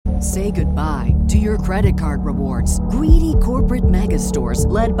Say goodbye to your credit card rewards. Greedy corporate mega stores,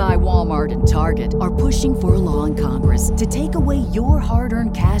 led by Walmart and Target, are pushing for a law in Congress to take away your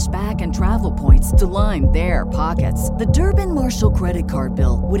hard-earned cash back and travel points to line their pockets. The Durbin-Marshall credit card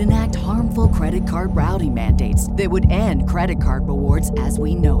bill would enact harmful credit card routing mandates that would end credit card rewards as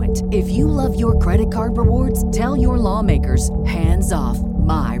we know it. If you love your credit card rewards, tell your lawmakers, hands off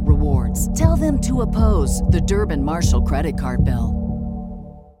my rewards. Tell them to oppose the Durbin-Marshall credit card bill.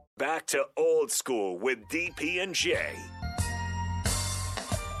 Back to Old School with DP and J.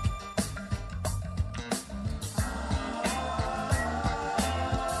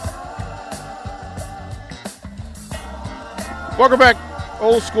 Welcome back,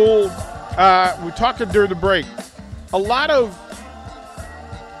 Old School. We're talking during the break. A lot of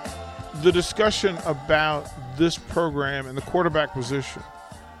the discussion about this program and the quarterback position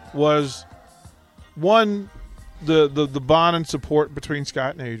was, one, the bond and support between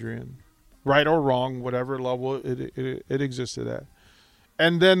Scott and Adrian, right or wrong, whatever level it existed at.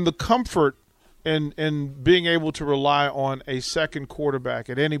 And then the comfort in being able to rely on a second quarterback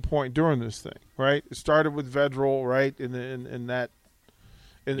at any point during this thing, right? It started with Vedral, right, in that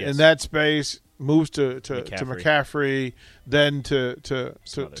space, moves to McCaffrey, then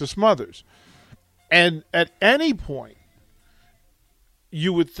to Smothers. And at any point,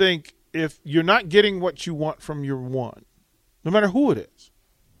 you would think, if you're not getting what you want from your one, no matter who it is.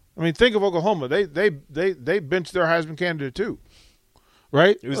 I mean, think of Oklahoma. They benched their Heisman candidate too,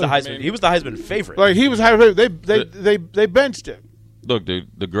 right? He was the Heisman. He was the Heisman favorite. Like he was Heisman favorite. They benched him. Look, dude,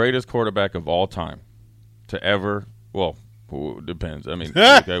 the greatest quarterback of all time to ever. Well, depends. I mean,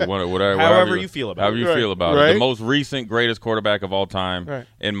 okay, whatever. However you feel about it. Feel about it. The most recent greatest quarterback of all time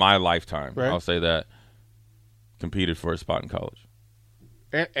in my lifetime. Right. I'll say that. Competed for a spot in college.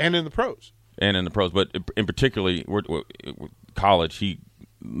 And in the pros. But in particularly, college, he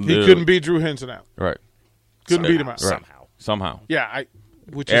couldn't beat Drew Henson out. Right. Couldn't beat him out. Right. Somehow. Yeah.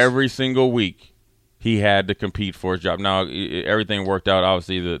 Every single week, he had to compete for his job. Now, everything worked out,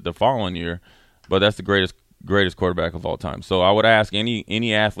 obviously, the following year, but that's the greatest quarterback of all time. So I would ask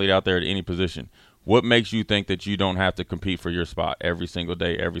any athlete out there at any position, what makes you think that you don't have to compete for your spot every single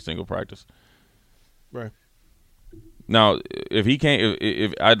day, every single practice? Right. Now, if he can't,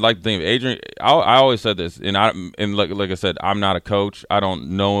 if I'd like to think of Adrian, I always said this, and like I said, I'm not a coach. I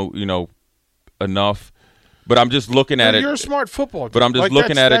don't know, enough, but I'm just looking at it. You're a smart football team. But I'm just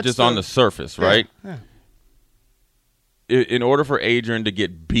looking at it just on the surface, right? Yeah. In order for Adrian to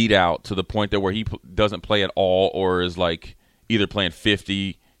get beat out to the point that where he doesn't play at all, or is like either playing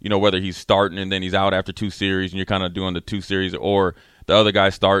 50, whether he's starting and then he's out after 2 series, and you're kind of doing the 2 series, or the other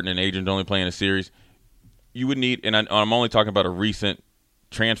guy's starting and Adrian's only playing a series. You would need, and I'm only talking about a recent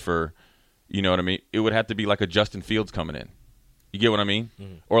transfer, you know what I mean? It would have to be like a Justin Fields coming in. You get what I mean?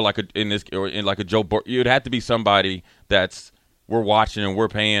 Mm-hmm. Or like a Joe Burrow. It would have to be somebody we're watching and we're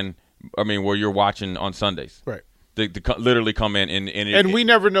paying. I mean, where you're watching on Sundays, right? They literally come in and we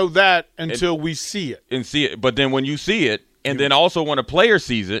never know that until we see it. But then when you see it, and then also when a player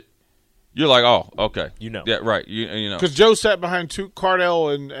sees it, you're like, oh, okay, yeah, right, you know, because Joe sat behind Cardell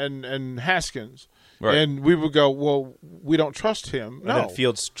and Haskins. Right. And we would go, well, we don't trust him. No. And then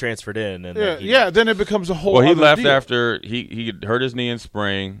Fields transferred in. And then it becomes a whole Well, he left deal. after he hurt his knee in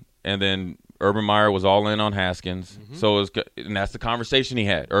spring, and then Urban Meyer was all in on Haskins. Mm-hmm. So and that's the conversation he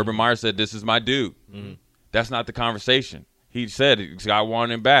had. Urban Meyer said, this is my dude. Mm-hmm. That's not the conversation. He said, I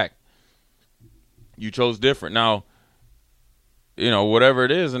wanted him back. You chose different. Now, whatever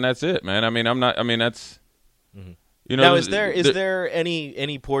it is, and that's it, man. I mean, that's mm-hmm. Now, is there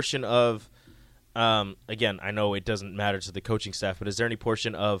any portion of again, I know it doesn't matter to the coaching staff, but is there any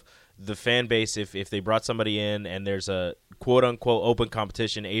portion of the fan base, if they brought somebody in and there's a quote-unquote open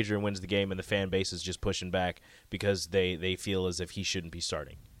competition, Adrian wins the game and the fan base is just pushing back because they feel as if he shouldn't be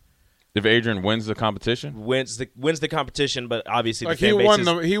starting? If Adrian wins the competition? Wins the competition, but obviously like the fan base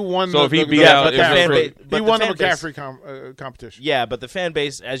he won so the if he beat out the McCaffrey competition. Yeah, but the fan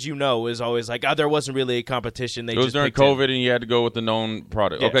base, as you know, is always like, there wasn't really a competition. It was during COVID and you had to go with the known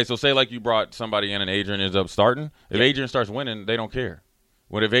product. Yeah. Okay, so say like you brought somebody in and Adrian ends up starting. If Adrian starts winning, they don't care.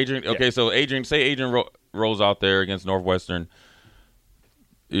 What if Adrian so Adrian rolls out there against Northwestern,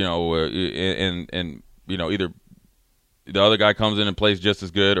 and either the other guy comes in and plays just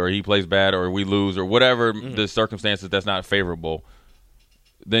as good, or he plays bad, or we lose, or whatever the circumstances that's not favorable,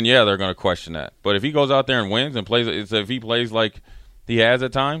 then they're going to question that. But if he goes out there and wins and plays, if he plays like he has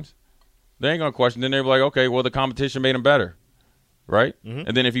at times, they ain't going to question. Then they're like, okay, well, the competition made him better, right? Mm-hmm.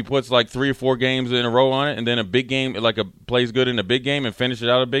 And then if he puts like 3 or 4 games in a row on it, and then a big game, plays good in a big game and finishes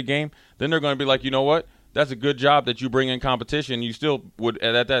out a big game, then they're going to be like, you know what? that's a good job that you bring in competition. You still would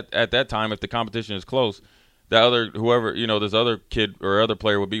at that time, if the competition is close, that other whoever this other kid or other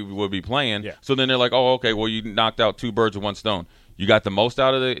player would be playing. Yeah. So then they're like, oh, okay, well you knocked out two birds with one stone. You got the most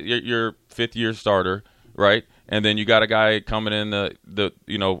out of your fifth-year starter, right? And then you got a guy coming in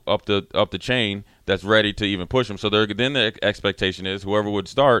up the chain that's ready to even push him. So then the expectation is whoever would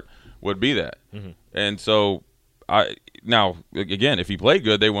start would be that. Mm-hmm. And so now again, if he played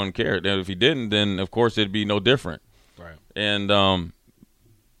good, they wouldn't care. If he didn't, then of course it'd be no different. Right. And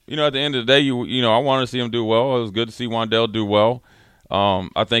at the end of the day, I want to see him do well. It was good to see Wan'Dale do well. I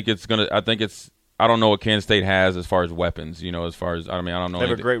don't know what Kansas State has as far as weapons. I don't know. They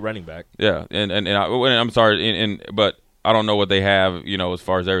have a great running back. Yeah, and I'm sorry, but I don't know what they have. As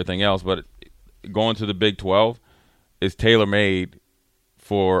far as everything else. But going to the Big 12 is tailor made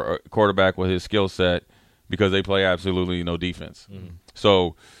for a quarterback with his skill set because they play absolutely no defense. Mm-hmm.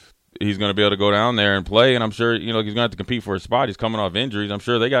 So he's going to be able to go down there and play, and I'm sure he's going to have to compete for a spot. He's coming off injuries. I'm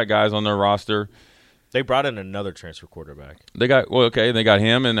sure they got guys on their roster. They brought in another transfer quarterback. They got they got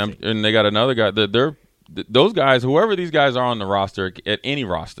him, and they got another guy. Those guys, whoever these guys are on the roster, at any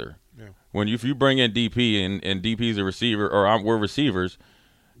roster, if you bring in DP and DP's a receiver or we're receivers,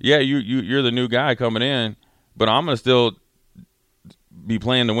 you're the new guy coming in, but I'm gonna still be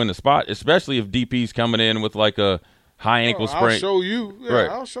playing to win the spot, especially if DP's coming in with like a high ankle sprain. I'll show you. Yeah, right.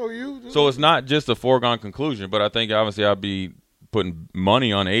 I'll show you. So it's not just a foregone conclusion, but I think obviously I'll be putting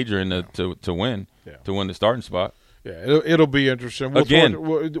money on Adrian to win. Yeah. To win the starting spot. Yeah, it'll be interesting.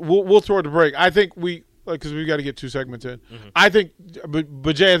 We'll throw it to break. I think because we got to get 2 segments in. Mm-hmm. I think,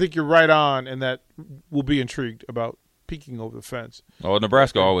 but Jay, I think you're right on, and that we'll be intrigued about peeking over the fence. Oh,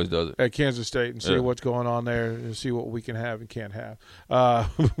 Nebraska always does it at Kansas State and see what's going on there and see what we can have and can't have.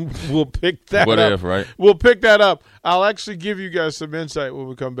 We'll pick that what up. If, right? We'll pick that up. I'll actually give you guys some insight when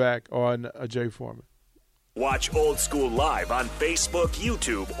we come back on Jay Foreman. Watch Old School live on Facebook,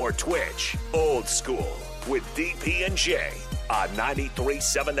 YouTube, or Twitch. Old School with DP and J on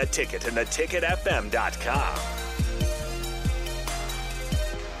 93.7 The Ticket and theticketfm.com.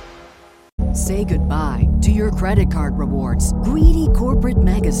 Say goodbye to your credit card rewards. Greedy corporate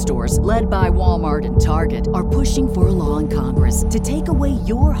mega stores, led by Walmart and Target, are pushing for a law in Congress to take away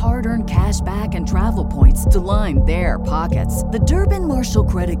your hard-earned cash back and travel points to line their pockets. The Durbin-Marshall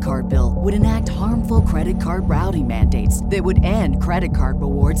credit card bill would enact harmful credit card routing mandates that would end credit card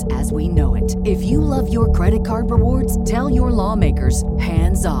rewards as we know it. If you love your credit card rewards, tell your lawmakers,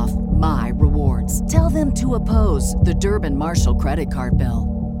 hands off my rewards. Tell them to oppose the Durbin-Marshall credit card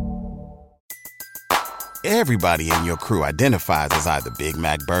bill. Everybody in your crew identifies as either Big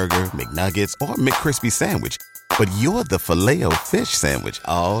Mac Burger, McNuggets, or McCrispy Sandwich. But you're the Filet-O-Fish Sandwich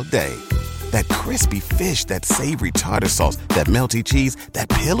all day. That crispy fish, that savory tartar sauce, that melty cheese, that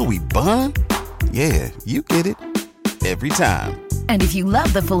pillowy bun. Yeah, you get it. Every time. And if you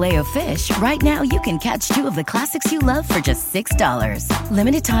love the Filet-O-Fish, right now you can catch 2 of the classics you love for just $6.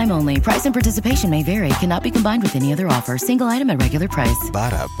 Limited time only. Price and participation may vary. Cannot be combined with any other offer. Single item at regular price.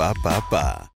 Ba-da-ba-ba-ba.